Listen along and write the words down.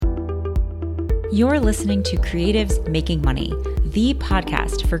You're listening to Creatives Making Money, the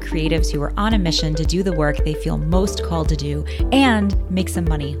podcast for creatives who are on a mission to do the work they feel most called to do and make some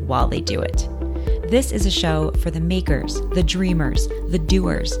money while they do it. This is a show for the makers, the dreamers, the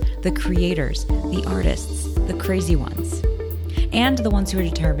doers, the creators, the artists, the crazy ones, and the ones who are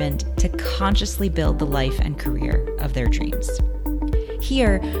determined to consciously build the life and career of their dreams.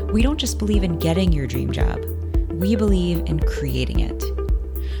 Here, we don't just believe in getting your dream job, we believe in creating it.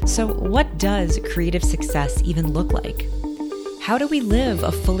 So what does creative success even look like? How do we live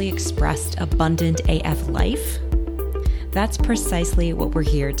a fully expressed, abundant AF life? That's precisely what we're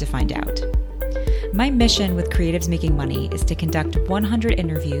here to find out. My mission with Creatives Making Money is to conduct 100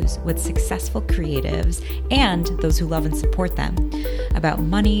 interviews with successful creatives and those who love and support them about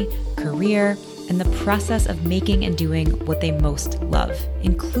money, career, and the process of making and doing what they most love,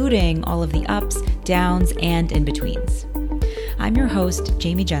 including all of the ups, downs, and in-betweens. I'm your host,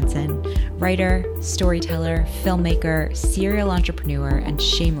 Jamie Jensen, writer, storyteller, filmmaker, serial entrepreneur, and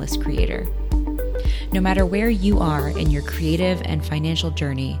shameless creator. No matter where you are in your creative and financial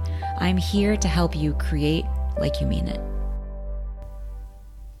journey, I'm here to help you create like you mean it.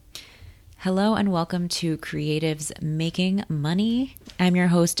 Hello and welcome to Creatives Making Money. I'm your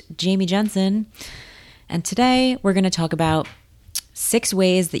host, Jamie Jensen, and today we're going to talk about 6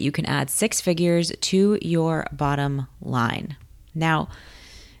 ways that you can add 6 figures to your bottom line. Now,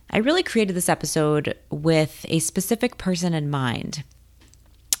 I really created this episode with a specific person in mind,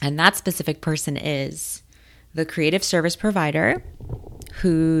 and that specific person is the creative service provider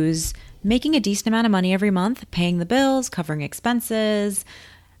who's making a decent amount of money every month, paying the bills, covering expenses,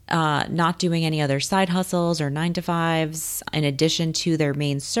 not doing any other side hustles or 9-to-5s in addition to their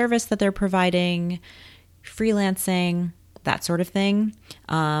main service that they're providing, freelancing, that sort of thing,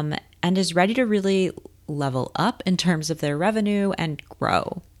 and is ready to really level up in terms of their revenue and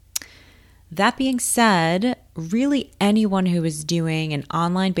grow. That being said, really anyone who is doing an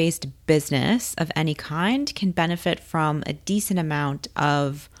online-based business of any kind can benefit from a decent amount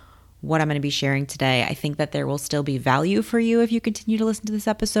of what I'm going to be sharing today. I think that there will still be value for you if you continue to listen to this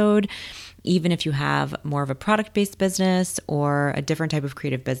episode, even if you have more of a product-based business or a different type of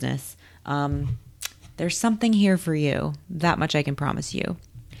creative business. There's something here for you. That much I can promise you.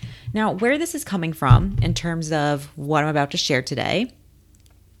 Now, where this is coming from in terms of what I'm about to share today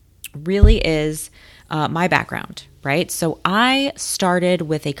really is my background, right? So I started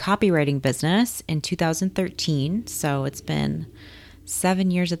with a copywriting business in 2013. So it's been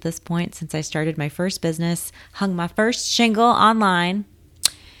 7 years at this point since I started my first business, hung my first shingle online.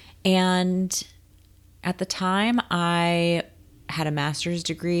 And at the time, I had a master's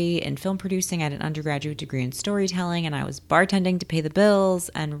degree in film producing. I had an undergraduate degree in storytelling, and I was bartending to pay the bills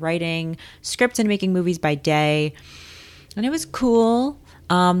and writing scripts and making movies by day. And it was cool.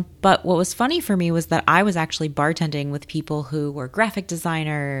 But what was funny for me was that I was actually bartending with people who were graphic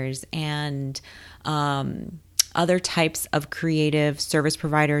designers and other types of creative service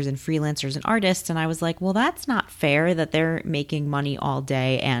providers and freelancers and artists. And I was like, well, that's not fair that they're making money all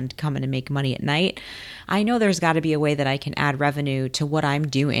day and coming to make money at night. I know there's got to be a way that I can add revenue to what I'm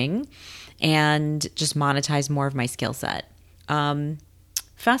doing and just monetize more of my skill set.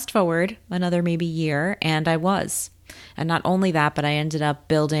 Fast forward another maybe year, and I was. And not only that, but I ended up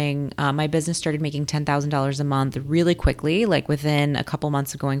building, my business started making $10,000 a month really quickly, like within a couple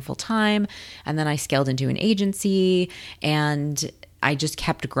months of going full time. And then I scaled into an agency and I just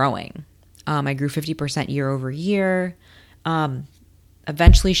kept growing. I grew 50% year over year,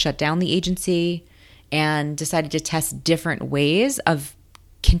 eventually shut down the agency and decided to test different ways of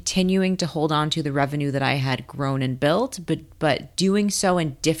continuing to hold on to the revenue that I had grown and built, but doing so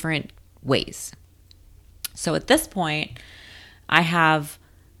in different ways. So at this point, I have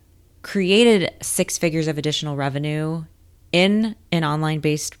created 6 figures of additional revenue in an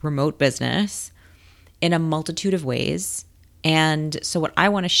online-based remote business in a multitude of ways. And so what I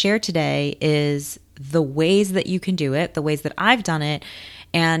want to share today is the ways that you can do it, the ways that I've done it,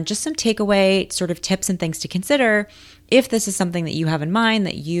 and just some takeaway sort of tips and things to consider if this is something that you have in mind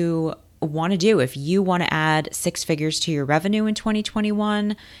that you want to do. If you want to add 6 figures to your revenue in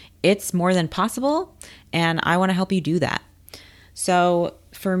 2021, it's more than possible, and I want to help you do that. So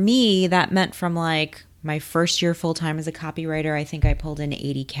for me, that meant from like my first year full-time as a copywriter, I think I pulled in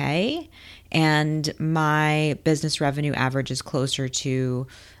 $80K, and my business revenue average is closer to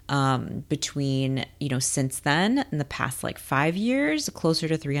between, since then, in the past like 5 years, closer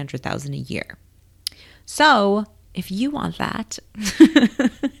to $300,000 a year. So if you want that,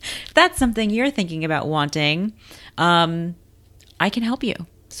 if that's something you're thinking about wanting, I can help you.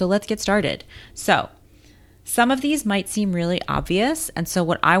 So let's get started. So Some of these might seem really obvious. And so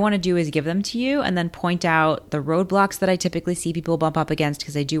what I want to do is give them to you and then point out the roadblocks that I typically see people bump up against,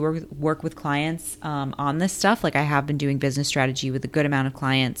 because I do work with clients on this stuff. Like I have been doing business strategy with a good amount of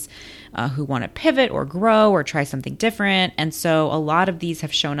clients who want to pivot or grow or try something different. And so a lot of these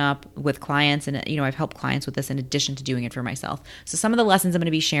have shown up with clients, and I've helped clients with this in addition to doing it for myself. So some of the lessons I'm going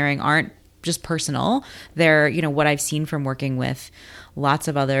to be sharing aren't just personal. They're, what I've seen from working with lots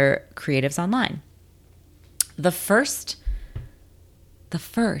of other creatives online. The 6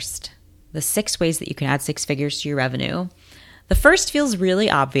 ways that you can add 6 figures to your revenue. The first feels really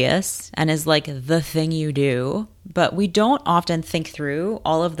obvious and is like the thing you do, but we don't often think through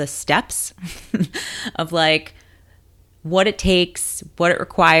all of the steps of like what it takes, what it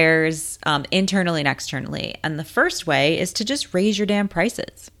requires, internally and externally. And the first way is to just raise your damn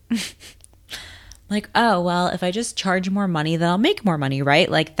prices. Like, oh, well, if I just charge more money, then I'll make more money, right?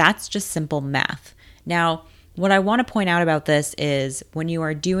 Like that's just simple math. Now, what I want to point out about this is when you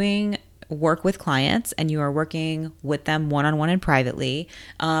are doing work with clients and you are working with them one-on-one and privately,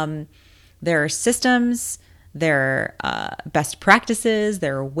 there are systems, there are best practices,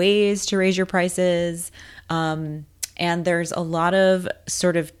 there are ways to raise your prices, and there's a lot of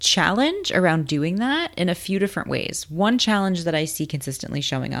sort of challenge around doing that in a few different ways. One challenge that I see consistently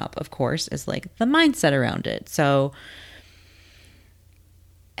showing up, of course, is like the mindset around it. So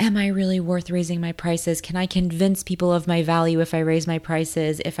am I really worth raising my prices? Can I convince people of my value if I raise my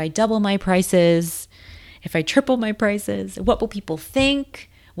prices? If I double my prices? If I triple my prices? What will people think?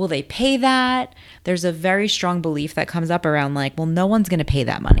 Will they pay that? There's a very strong belief that comes up around like, well, no one's going to pay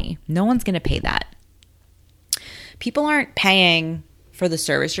that money. No one's going to pay that. People aren't paying for the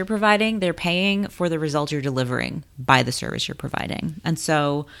service you're providing. They're paying for the result you're delivering by the service you're providing. And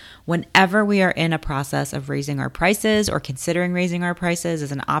so whenever we are in a process of raising our prices or considering raising our prices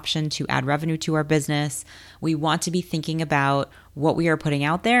as an option to add revenue to our business, we want to be thinking about what we are putting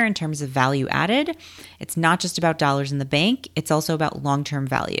out there in terms of value added. It's not just about dollars in the bank. It's also about long-term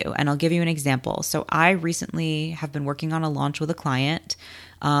value. And I'll give you an example. So I recently have been working on a launch with a client.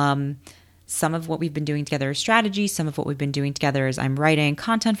 Some of what we've been doing together is strategy. Some of what we've been doing together is I'm writing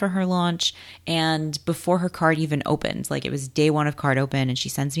content for her launch. And before her card even opened, like it was day 1 of card open, and she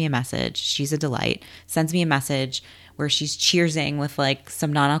sends me a message. She's a delight. Sends me a message where she's cheersing with like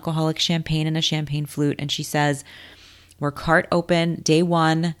some non-alcoholic champagne and a champagne flute. And she says, we're cart open day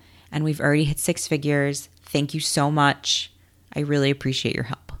 1 and we've already hit 6 figures. Thank you so much. I really appreciate your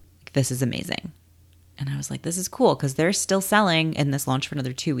help. This is amazing. And I was like, this is cool because they're still selling in this launch for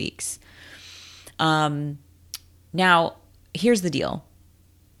another 2 weeks. Now, here's the deal.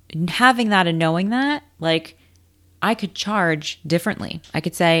 Having that and knowing that, like, I could charge differently. I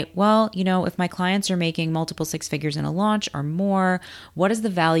could say, well, if my clients are making multiple 6 figures in a launch or more, what is the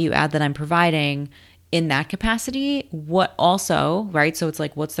value add that I'm providing in that capacity? What also, right? So it's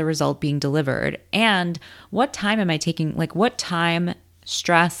like, what's the result being delivered? And what time am I taking? Like, what time,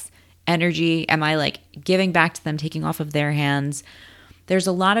 stress, energy am I like giving back to them, taking off of their hands? There's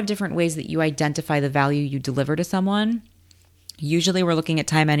a lot of different ways that you identify the value you deliver to someone. Usually we're looking at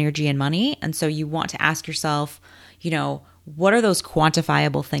time, energy, and money. And so you want to ask yourself, what are those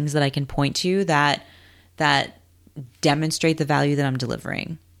quantifiable things that I can point to that demonstrate the value that I'm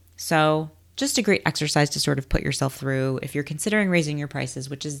delivering? So just a great exercise to sort of put yourself through if you're considering raising your prices,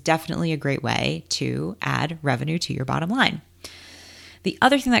 which is definitely a great way to add revenue to your bottom line. The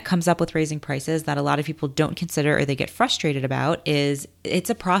other thing that comes up with raising prices that a lot of people don't consider or they get frustrated about is it's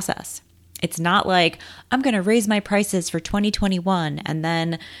a process. It's not like I'm going to raise my prices for 2021 and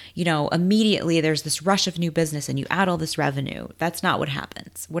then, immediately there's this rush of new business and you add all this revenue. That's not what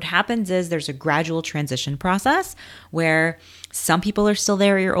happens. What happens is there's a gradual transition process where some people are still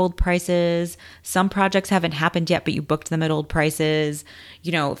there at your old prices. Some projects haven't happened yet, but you booked them at old prices.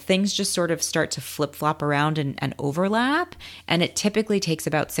 Things just sort of start to flip-flop around and overlap. And it typically takes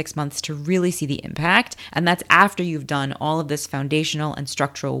about 6 months to really see the impact. And that's after you've done all of this foundational and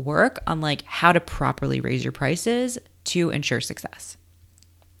structural work on like how to properly raise your prices to ensure success.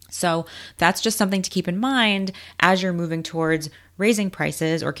 So that's just something to keep in mind as you're moving towards raising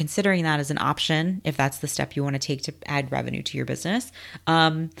prices or considering that as an option, if that's the step you want to take to add revenue to your business.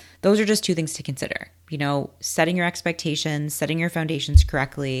 Those are just 2 things to consider. Setting your expectations, setting your foundations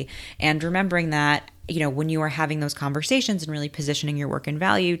correctly, and remembering that, when you are having those conversations and really positioning your work and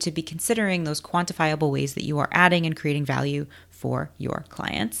value, to be considering those quantifiable ways that you are adding and creating value for your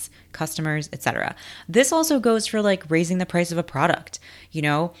clients, customers, etc. This also goes for like raising the price of a product.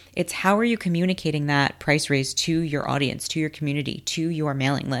 It's how are you communicating that price raise to your audience, to your community, to your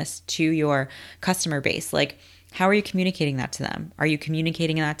mailing list, to your customer base? Like, how are you communicating that to them? Are you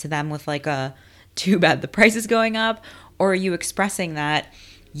communicating that to them with like a too bad the price is going up? Or are you expressing that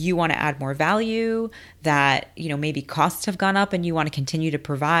you want to add more value, that, maybe costs have gone up and you want to continue to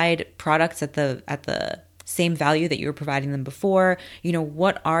provide products at the same value that you were providing them before?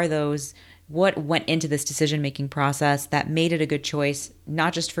 What went into this decision-making process that made it a good choice,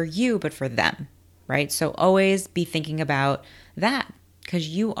 not just for you, but for them, right? So always be thinking about that, because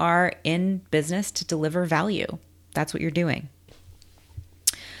you are in business to deliver value. That's what you're doing.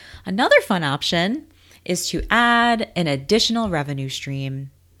 Another fun option is to add an additional revenue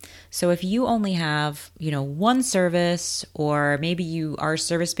stream. So if you only have, one service, or maybe you are a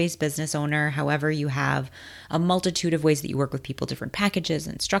service-based business owner, however, you have a multitude of ways that you work with people, different packages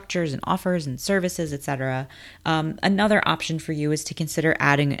and structures and offers and services, etc. Another option for you is to consider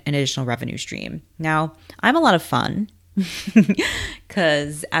adding an additional revenue stream. Now, I'm a lot of fun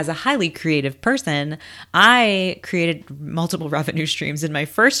because as a highly creative person, I created multiple revenue streams in my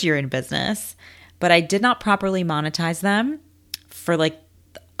first year in business, but I did not properly monetize them for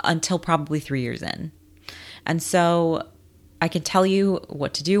until probably 3 years in. And so I can tell you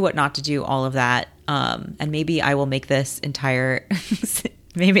what to do, what not to do, all of that. And maybe I will make this entire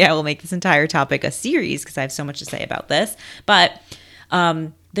topic a series, because I have so much to say about this. But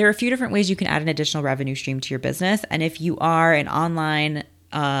there are a few different ways you can add an additional revenue stream to your business. And if you are an online,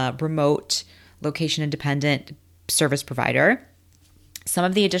 remote, location independent service provider, some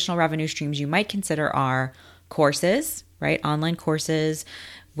of the additional revenue streams you might consider are courses, right? Online courses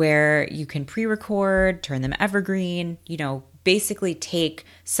where you can pre-record, turn them evergreen, basically take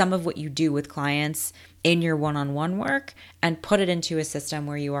some of what you do with clients in your one-on-one work and put it into a system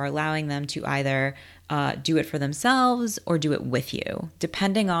where you are allowing them to either do it for themselves or do it with you,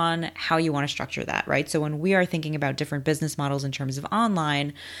 depending on how you want to structure that, right? So when we are thinking about different business models in terms of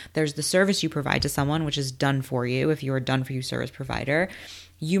online, there's the service you provide to someone, which is done for you if you're a done for you service provider.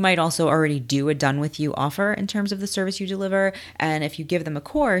 You might also already do a done with you offer in terms of the service you deliver. And if you give them a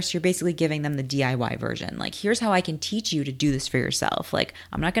course, you're basically giving them the DIY version. Like, here's how I can teach you to do this for yourself. Like,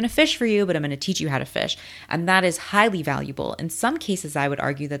 I'm not going to fish for you, but I'm going to teach you how to fish. And that is highly valuable. In some cases, I would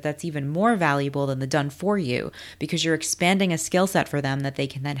argue that that's even more valuable than the done for you, because you're expanding a skill set for them that they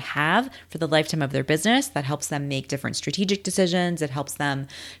can then have for the lifetime of their business. That helps them make different strategic decisions. It helps them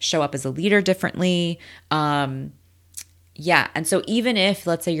show up as a leader differently. Yeah. And so even if,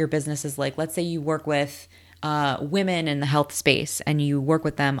 let's say your business is let's say you work with women in the health space and you work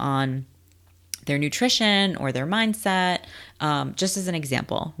with them on their nutrition or their mindset, just as an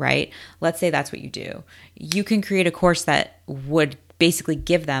example, right? Let's say that's what you do. You can create a course that would basically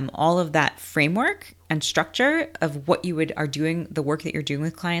give them all of that framework and structure of what you are doing, the work that you're doing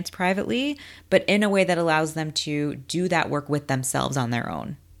with clients privately, but in a way that allows them to do that work with themselves on their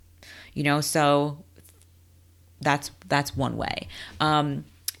own. So that's one way.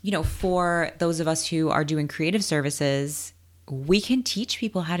 For those of us who are doing creative services, we can teach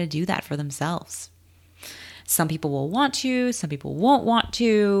people how to do that for themselves. Some people will want to, some people won't want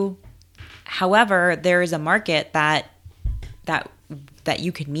to. However, there is a market that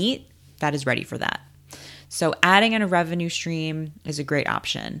you can meet that is ready for that. So adding in a revenue stream is a great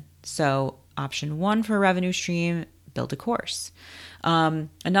option. So option one for a revenue stream, build a course.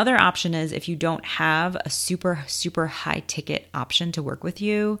 Another option is if you don't have a super, super high ticket option to work with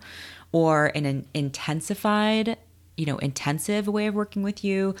you, or an intensive way of working with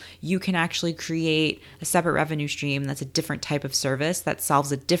you, you can actually create a separate revenue stream that's a different type of service that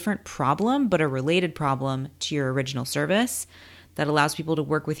solves a different problem, but a related problem to your original service, that allows people to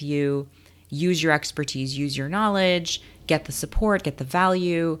work with you, use your expertise, use your knowledge, get the support, get the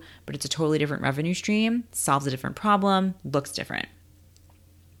value, but it's a totally different revenue stream, solves a different problem, looks different.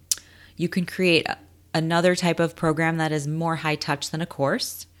 You can create another type of program that is more high touch than a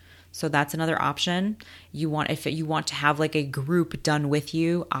course. So that's another option. If you want to have a group done with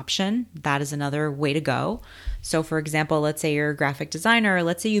you option, that is another way to go. So for example, let's say you're a graphic designer,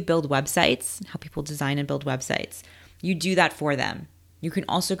 let's say you build websites, help people design and build websites. You do that for them. You can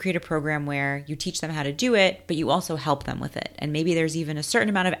also create a program where you teach them how to do it, but you also help them with it. And maybe there's even a certain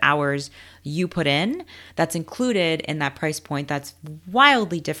amount of hours you put in that's included in that price point that's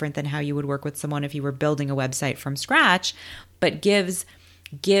wildly different than how you would work with someone if you were building a website from scratch, but gives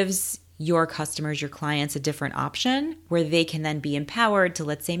your customers, your clients, a different option where they can then be empowered to,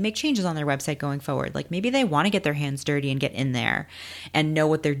 let's say, make changes on their website going forward. Like maybe they want to get their hands dirty and get in there and know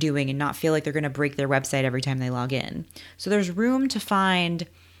what they're doing and not feel like they're going to break their website every time they log in. So there's room to find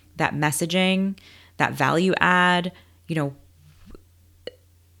that messaging, that value add,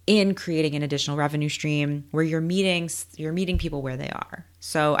 in creating an additional revenue stream where you're meeting people where they are.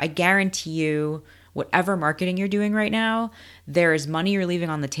 So I guarantee you, whatever marketing you're doing right now, there is money you're leaving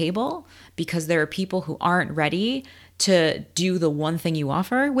on the table because there are people who aren't ready to do the one thing you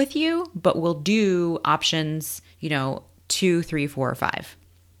offer with you, but will do options, 2, 3, 4, or 5.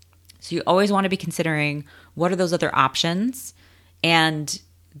 So you always want to be considering what are those other options and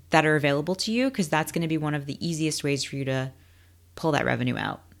that are available to you, because that's going to be one of the easiest ways for you to pull that revenue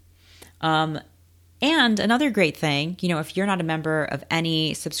out. And another great thing, if you're not a member of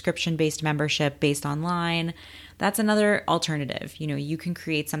any subscription-based membership based online, that's another alternative. You can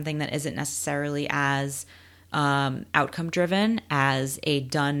create something that isn't necessarily as outcome-driven as a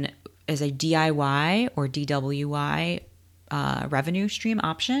DIY or DWY revenue stream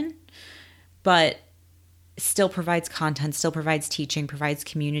option, but still provides content, still provides teaching, provides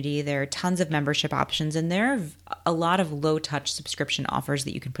community. There are tons of membership options, and there are a lot of low-touch subscription offers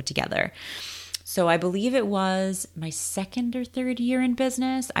that you can put together. So I believe it was my second or third year in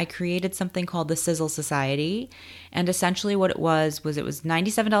business, I created something called the Sizzle Society. And essentially what it was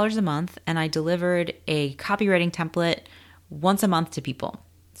 $97 a month, and I delivered a copywriting template once a month to people.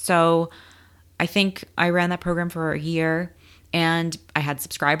 So I think I ran that program for a year, and I had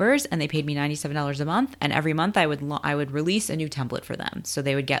subscribers, and they paid me $97 a month. And every month I would release a new template for them. So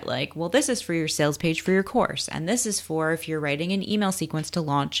they would get this is for your sales page for your course. And this is for if you're writing an email sequence to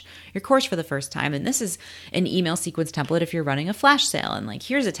launch your course for the first time. And this is an email sequence template if you're running a flash sale. And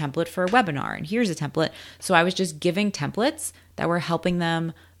here's a template for a webinar. And here's a template. So I was just giving templates that were helping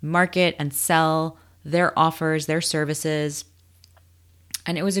them market and sell their offers, their services.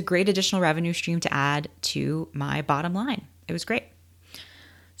 And it was a great additional revenue stream to add to my bottom line. It was great.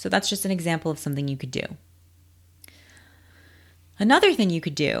 So that's just an example of something you could do. Another thing you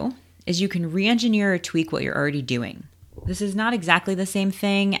could do is you can re-engineer or tweak what you're already doing. This is not exactly the same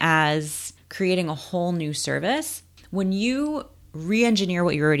thing as creating a whole new service. When you re-engineer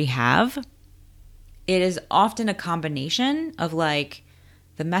what you already have, it is often a combination of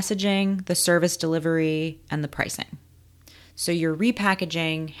the messaging, the service delivery, and the pricing. So you're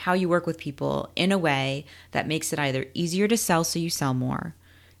repackaging how you work with people in a way that makes it either easier to sell so you sell more,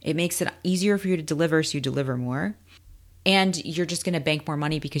 it makes it easier for you to deliver so you deliver more, and you're just going to bank more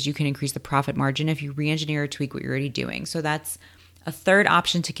money because you can increase the profit margin if you re-engineer or tweak what you're already doing. So that's a third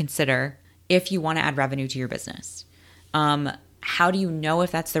option to consider if you want to add revenue to your business. How do you know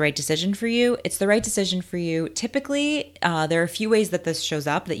if that's the right decision for you? It's the right decision for you. Typically, there are a few ways that this shows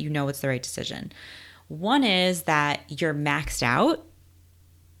up that you know it's the right decision. One is that you're maxed out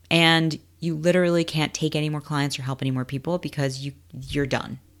and you literally can't take any more clients or help any more people because you're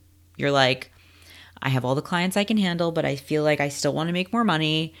done. You're I have all the clients I can handle, but I feel like I still want to make more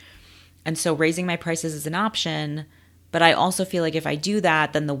money. And so raising my prices is an option. But I also feel like if I do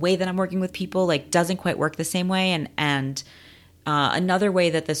that, then the way that I'm working with people doesn't quite work the same way. And another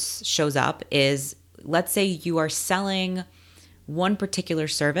way that this shows up is, let's say you are selling one particular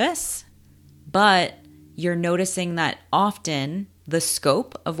service, but you're noticing that often the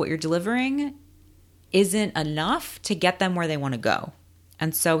scope of what you're delivering isn't enough to get them where they want to go.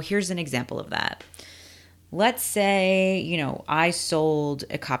 And so here's an example of that. Let's say, I sold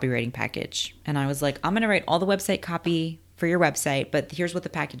a copywriting package and I was I'm going to write all the website copy for your website, but here's what the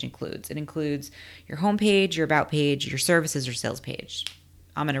package includes. It includes your homepage, your about page, your services or sales page.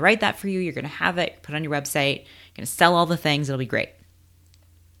 I'm going to write that for you. You're going to have it put on your website. You're going to sell all the things. It'll be great.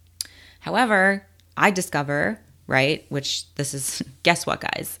 However, I discover, which this is, guess what,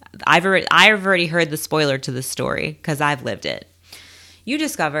 guys? I've already heard the spoiler to this story because I've lived it. You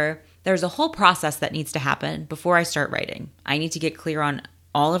discover there's a whole process that needs to happen before I start writing. I need to get clear on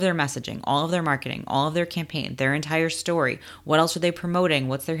all of their messaging, all of their marketing, all of their campaign, their entire story. What else are they promoting?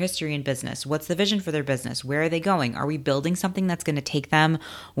 What's their history in business? What's the vision for their business? Where are they going? Are we building something that's going to take them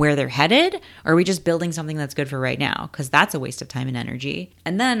where they're headed? Or are we just building something that's good for right now? Because that's a waste of time and energy.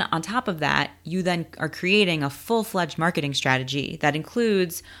 And then on top of that, you then are creating a full-fledged marketing strategy that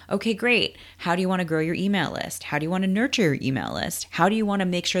includes, okay, great. How do you want to grow your email list? How do you want to nurture your email list? How do you want to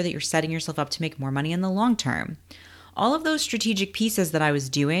make sure that you're setting yourself up to make more money in the long term? All of those strategic pieces that I was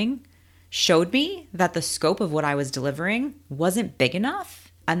doing showed me that the scope of what I was delivering wasn't big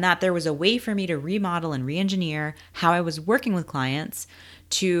enough, and that there was a way for me to remodel and re-engineer how I was working with clients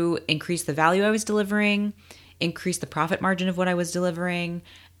to increase the value I was delivering, increase the profit margin of what I was delivering,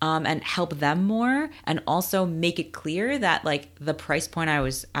 and help them more, and also make it clear that the price point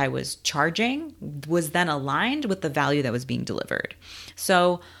I was charging was then aligned with the value that was being delivered.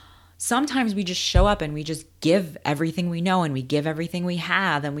 So sometimes we just show up and we just give everything we know and we give everything we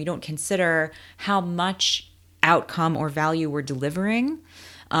have, and we don't consider how much outcome or value we're delivering,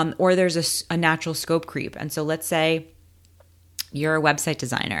 or there's a natural scope creep. And so let's say you're a website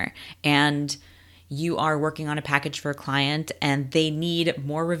designer and you are working on a package for a client and they need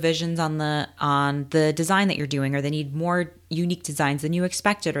more revisions on the design that you're doing, or they need more unique designs than you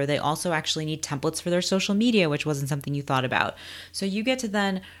expected, or they also actually need templates for their social media, which wasn't something you thought about. So you get to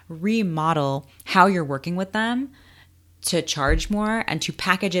then remodel how you're working with them to charge more and to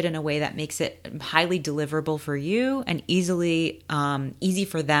package it in a way that makes it highly deliverable for you and easy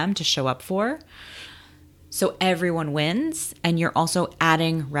for them to show up for. So everyone wins, and you're also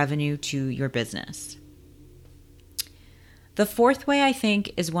adding revenue to your business. The fourth way, I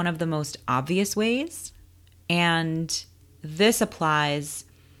think, is one of the most obvious ways, and this applies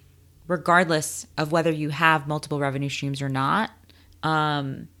regardless of whether you have multiple revenue streams or not.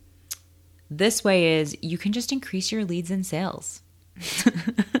 This way is you can just increase your leads and sales.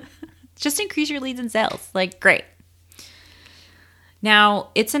 Just increase your leads and sales. Like, great. Now,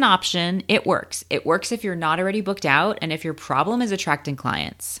 it's an option. It works. It works if you're not already booked out and if your problem is attracting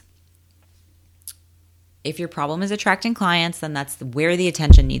clients. If your problem is attracting clients, then that's where the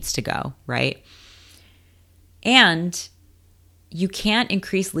attention needs to go, right? And you can't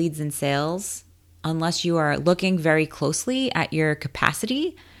increase leads and sales unless you are looking very closely at your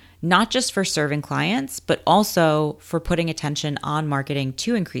capacity, not just for serving clients, but also for putting attention on marketing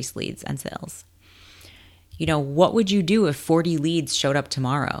to increase leads and sales. You know, what would you do if 40 leads showed up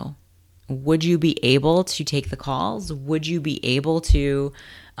tomorrow? Would you be able to take the calls? Would you be able to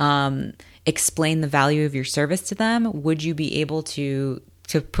explain the value of your service to them? Would you be able to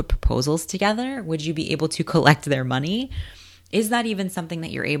put proposals together? Would you be able to collect their money? Is that even something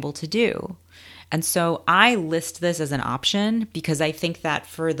that you're able to do? And so I list this as an option because I think that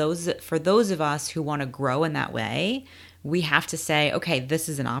for those of us who want to grow in that way, we have to say, okay, this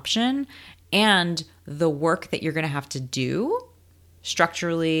is an option. And the work that you're going to have to do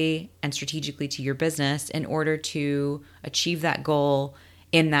structurally and strategically to your business in order to achieve that goal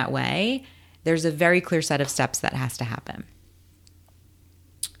in that way, there's a very clear set of steps that has to happen.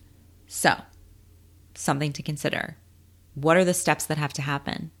 So, something to consider. What are the steps that have to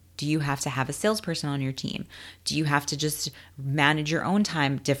happen? Do you have to have a salesperson on your team? Do you have to just manage your own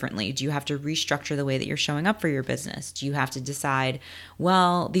time differently? Do you have to restructure the way that you're showing up for your business? Do you have to decide,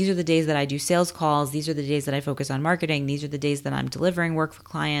 well, these are the days that I do sales calls. These are the days that I focus on marketing. These are the days that I'm delivering work for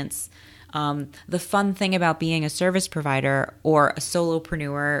clients. The fun thing about being a service provider or a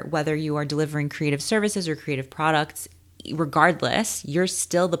solopreneur, whether you are delivering creative services or creative products, regardless, you're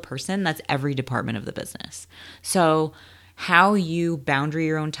still the person that's every department of the business. So how you boundary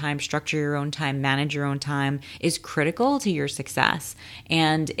your own time, structure your own time, manage your own time is critical to your success.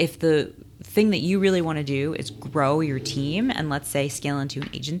 And if the thing that you really want to do is grow your team and let's say scale into an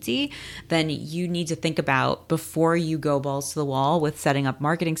agency, then you need to think about, before you go balls to the wall with setting up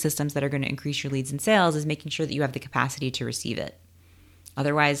marketing systems that are going to increase your leads and sales, is making sure that you have the capacity to receive it.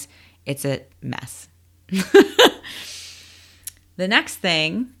 Otherwise, it's a mess. The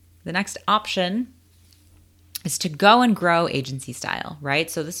next option is to go and grow agency style, right?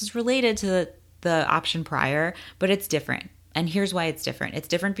 So this is related to the option prior, but it's different. And here's why it's different. It's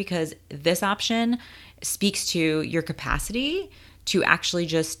different because this option speaks to your capacity to actually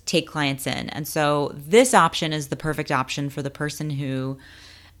just take clients in. And so this option is the perfect option for the person who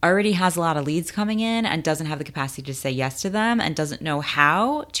already has a lot of leads coming in and doesn't have the capacity to say yes to them and doesn't know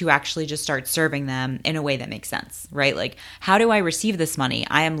how to actually just start serving them in a way that makes sense, right? Like, how do I receive this money?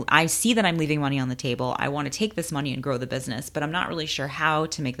 I see that I'm leaving money on the table. I want to take this money and grow the business, but I'm not really sure how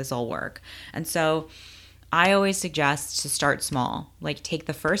to make this all work. And so I always suggest to start small, like take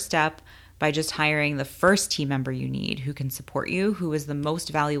the first step by just hiring the first team member you need who can support you, who is the most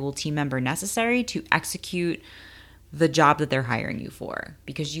valuable team member necessary to execute the job that they're hiring you for,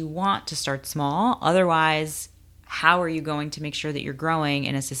 because you want to start small. Otherwise, how are you going to make sure that you're growing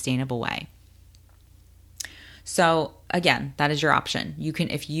in a sustainable way? So again, that is your option. You can,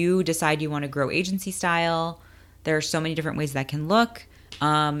 if you decide you want to grow agency style, there are so many different ways that can look.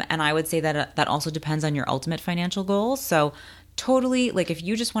 And I would say that that also depends on your ultimate financial goals. So totally, like if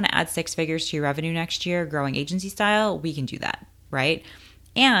you just want to add 6 figures to your revenue next year, growing agency style, we can do that, right?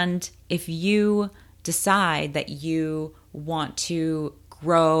 And if you decide that you want to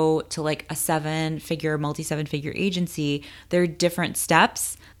grow to like a 7-figure, multi-7-figure agency, there are different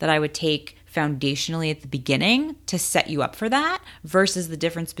steps that I would take foundationally at the beginning to set you up for that, versus the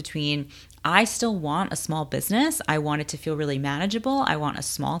difference between, I still want a small business. I want it to feel really manageable. I want a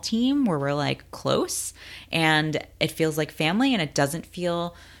small team where we're like close and it feels like family and it doesn't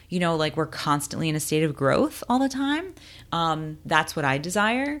feel, you know, like we're constantly in a state of growth all the time. That's what I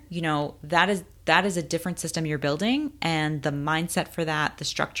desire. You know, that is that is a different system you're building, and the mindset for that, the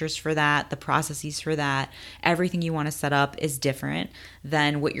structures for that, the processes for that, everything you want to set up is different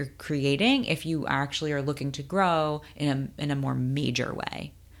than what you're creating if you actually are looking to grow in a more major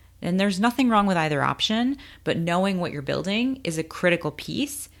way. And there's nothing wrong with either option, but knowing what you're building is a critical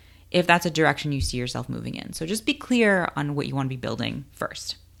piece if that's a direction you see yourself moving in. So just be clear on what you want to be building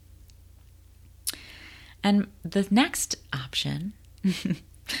first. And the next option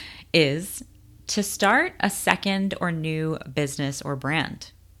is to start a second or new business or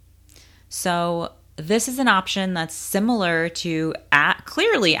brand. So this is an option that's similar to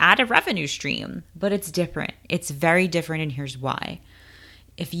clearly add a revenue stream, but it's different. It's very different, and here's why.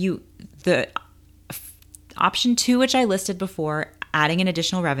 The option 2, which I listed before, adding an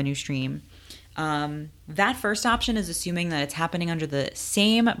additional revenue stream, that first option is assuming that it's happening under the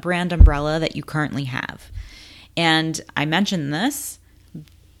same brand umbrella that you currently have. And I mentioned this.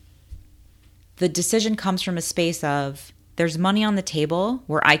 The decision comes from a space of there's money on the table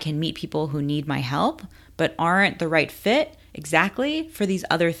where I can meet people who need my help but aren't the right fit exactly for these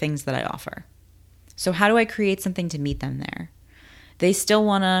other things that I offer. So how do I create something to meet them there? They still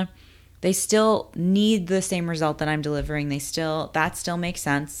need the same result that I'm delivering. that still makes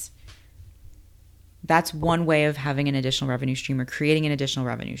sense. That's one way of having an additional revenue stream or creating an additional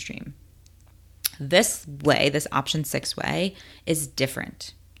revenue stream. This way, this option 6 way, is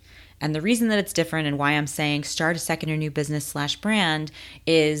different. And the reason that it's different and why I'm saying start a second or new business / brand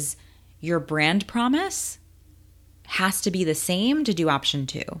is your brand promise has to be the same to do option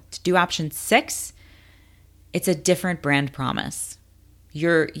 2. To do option 6, it's a different brand promise.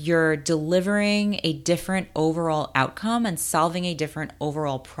 You're delivering a different overall outcome and solving a different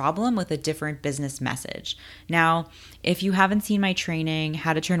overall problem with a different business message. Now, if you haven't seen my training,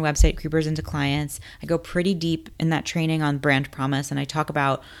 How to Turn Website Creepers into Clients, I go pretty deep in that training on brand promise, and I talk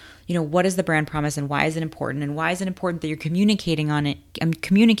about, what is the brand promise and why is it important, and why is it important that you're communicating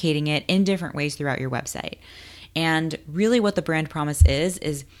it in different ways throughout your website. And really what the brand promise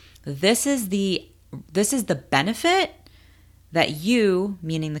is this is the benefit that you,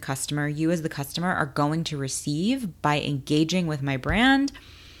 meaning the customer, you as the customer, are going to receive by engaging with my brand,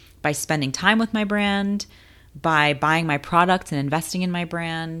 by spending time with my brand, by buying my products and investing in my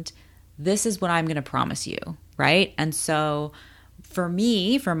brand. This is what I'm going to promise you, right? And so for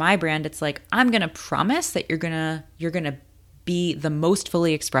me, for my brand, it's like I'm going to promise that you're going to be the most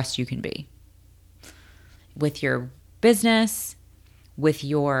fully expressed you can be with your business, with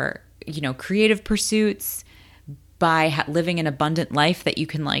your, creative pursuits, by living an abundant life that you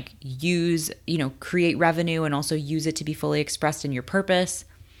can use, create revenue and also use it to be fully expressed in your purpose.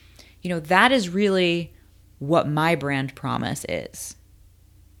 That is really what my brand promise is.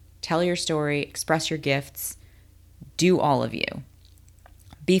 Tell your story, express your gifts, do all of you.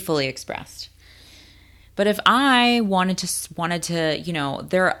 Be fully expressed. But if I wanted to,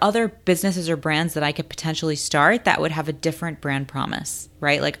 there are other businesses or brands that I could potentially start that would have a different brand promise,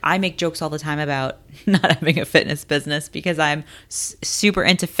 right? Like I make jokes all the time about not having a fitness business because I'm super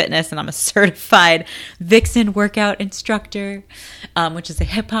into fitness and I'm a certified Vixen workout instructor, which is a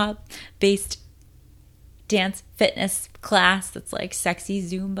hip hop based dance fitness class that's like sexy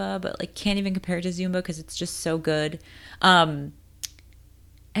Zumba, but can't even compare to Zumba because it's just so good. And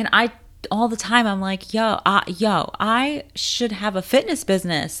all the time I'm like, I should have a fitness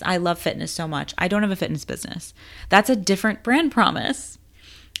business. I love fitness so much. I don't have a fitness business. That's a different brand promise.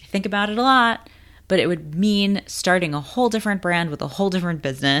 I think about it a lot, but it would mean starting a whole different brand with a whole different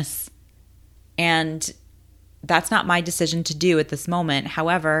business. And that's not my decision to do at this moment.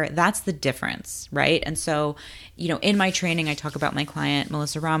 However, that's the difference, right? And so, in my training, I talk about my client,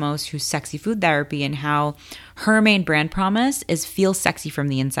 Melissa Ramos, who's Sexy Food Therapy, and how her main brand promise is feel sexy from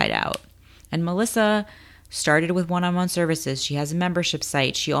the inside out. And Melissa started with one-on-one services. She has a membership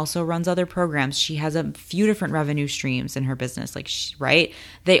site. She also runs other programs. She has a few different revenue streams in her business, right?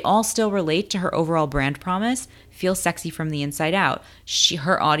 They all still relate to her overall brand promise, feel sexy from the inside out.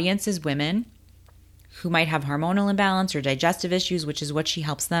 Her audience is women who might have hormonal imbalance or digestive issues, which is what she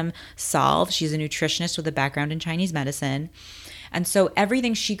helps them solve. She's a nutritionist with a background in Chinese medicine. And so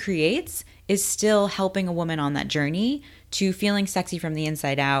everything she creates is still helping a woman on that journey to feeling sexy from the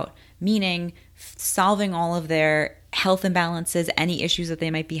inside out, meaning solving all of their health imbalances, any issues that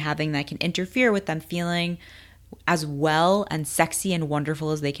they might be having that can interfere with them feeling as well and sexy and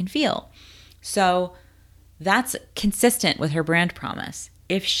wonderful as they can feel. So that's consistent with her brand promise.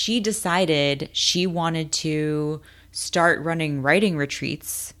 If she decided she wanted to start running writing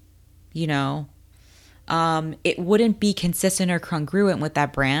retreats, it wouldn't be consistent or congruent with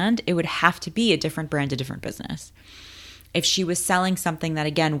that brand. It would have to be a different brand, a different business. If she was selling something that,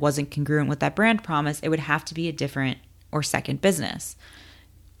 again, wasn't congruent with that brand promise, it would have to be a different or second business.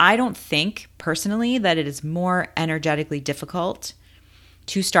 I don't think personally that it is more energetically difficult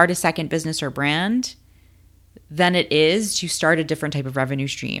to start a second business or brand than it is to start a different type of revenue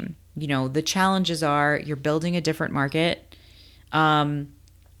stream. The challenges are you're building a different market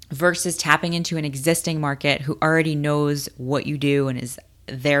versus tapping into an existing market who already knows what you do and is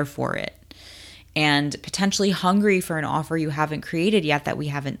there for it, and potentially hungry for an offer you haven't created yet that we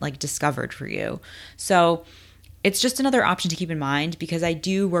haven't discovered for you. So it's just another option to keep in mind, because I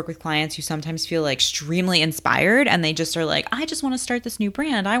do work with clients who sometimes feel extremely inspired and they just are I just want to start this new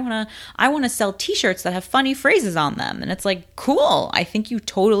brand. I want to sell t-shirts that have funny phrases on them. And it's cool. I think you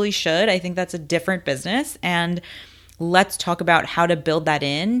totally should. I think that's a different business. And let's talk about how to build that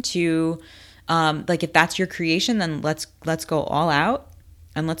into, if that's your creation, then let's go all out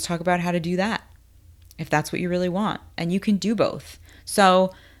and let's talk about how to do that if that's what you really want. And you can do both.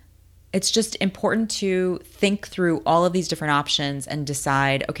 So it's just important to think through all of these different options and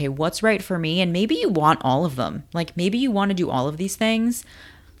decide, okay, what's right for me? And maybe you want all of them. Maybe you want to do all of these things.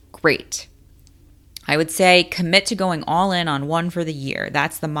 Great. I would say commit to going all in on one for the year.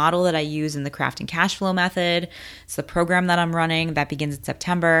 That's the model that I use in the Craft and Cash Flow method. It's the program that I'm running that begins in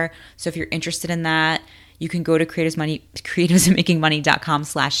September. So if you're interested in that, you can go to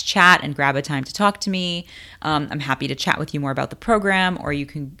creatives-makingmoney.com/chat and grab a time to talk to me. I'm happy to chat with you more about the program, or you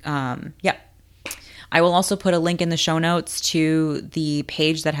can, I will also put a link in the show notes to the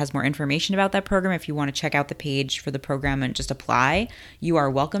page that has more information about that program. If you want to check out the page for the program and just apply, you are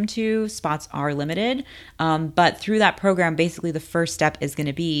welcome to. Spots are limited. But through that program, basically the first step is going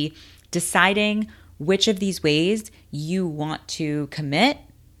to be deciding which of these ways you want to commit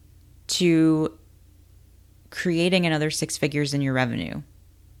to creating another 6 figures in your revenue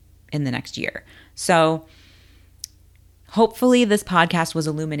in the next year. So hopefully this podcast was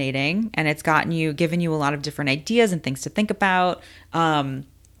illuminating and it's given you a lot of different ideas and things to think about,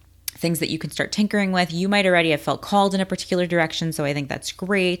 things that you can start tinkering with. You might already have felt called in a particular direction, so I think that's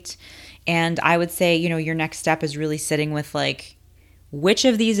great. And I would say, your next step is really sitting with which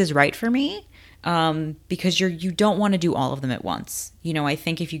of these is right for me? Because you don't want to do all of them at once. I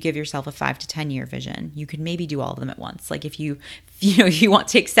think if you give yourself a 5 to 10 year vision, you could maybe do all of them at once. If you want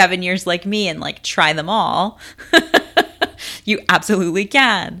to take 7 years like me and try them all, you absolutely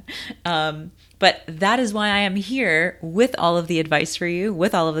can. But that is why I am here with all of the advice for you,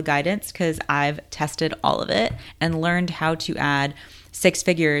 with all of the guidance, because I've tested all of it and learned how to add 6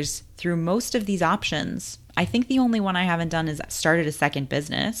 figures through most of these options. I think the only one I haven't done is started a second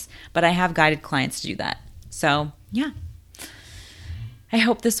business, but I have guided clients to do that. So yeah, I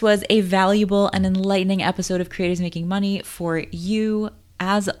hope this was a valuable and enlightening episode of Creatives Making Money for you.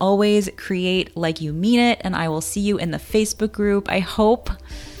 As always, create like you mean it, and I will see you in the Facebook group, I hope,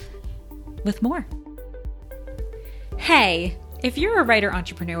 with more. Hey, if you're a writer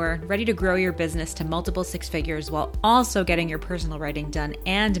entrepreneur ready to grow your business to multiple 6 figures while also getting your personal writing done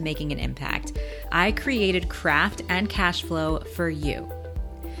and making an impact, I created Craft and Cash Flow for you.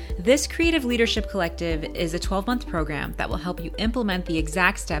 This Creative Leadership Collective is a 12-month program that will help you implement the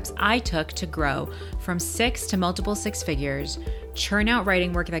exact steps I took to grow from 6 to multiple 6 figures, churn out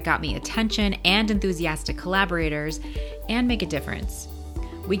writing work that got me attention and enthusiastic collaborators, and make a difference.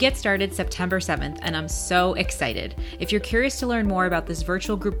 We get started September 7th, and I'm so excited. If you're curious to learn more about this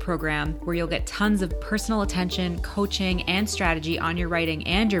virtual group program where you'll get tons of personal attention, coaching, and strategy on your writing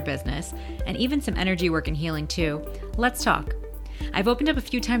and your business, and even some energy work and healing too, let's talk. I've opened up a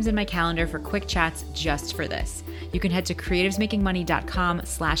few times in my calendar for quick chats just for this. You can head to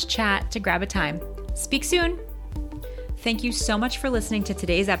creativesmakingmoney.com/chat to grab a time. Speak soon. Thank you so much for listening to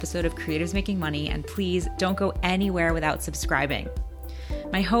today's episode of Creatives Making Money, and please don't go anywhere without subscribing.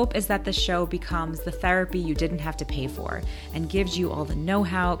 My hope is that the show becomes the therapy you didn't have to pay for and gives you all the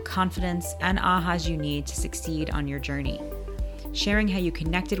know-how, confidence, and ahas you need to succeed on your journey. Sharing how you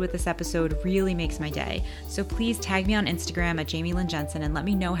connected with this episode really makes my day, so please tag me on Instagram at Jamie Lynn Jensen and let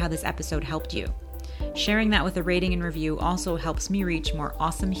me know how this episode helped you. Sharing that with a rating and review also helps me reach more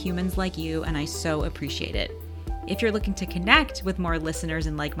awesome humans like you, and I so appreciate it. If you're looking to connect with more listeners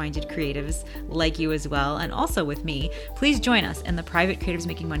and like-minded creatives like you as well, and also with me, please join us in the private Creatives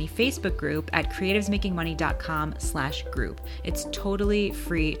Making Money Facebook group at creativesmakingmoney.com/group. It's totally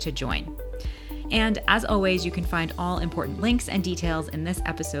free to join. And as always, you can find all important links and details in this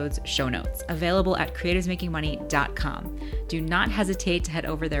episode's show notes, available at creativesmakingmoney.com. Do not hesitate to head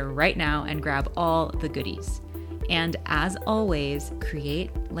over there right now and grab all the goodies. And as always,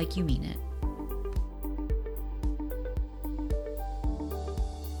 create like you mean it.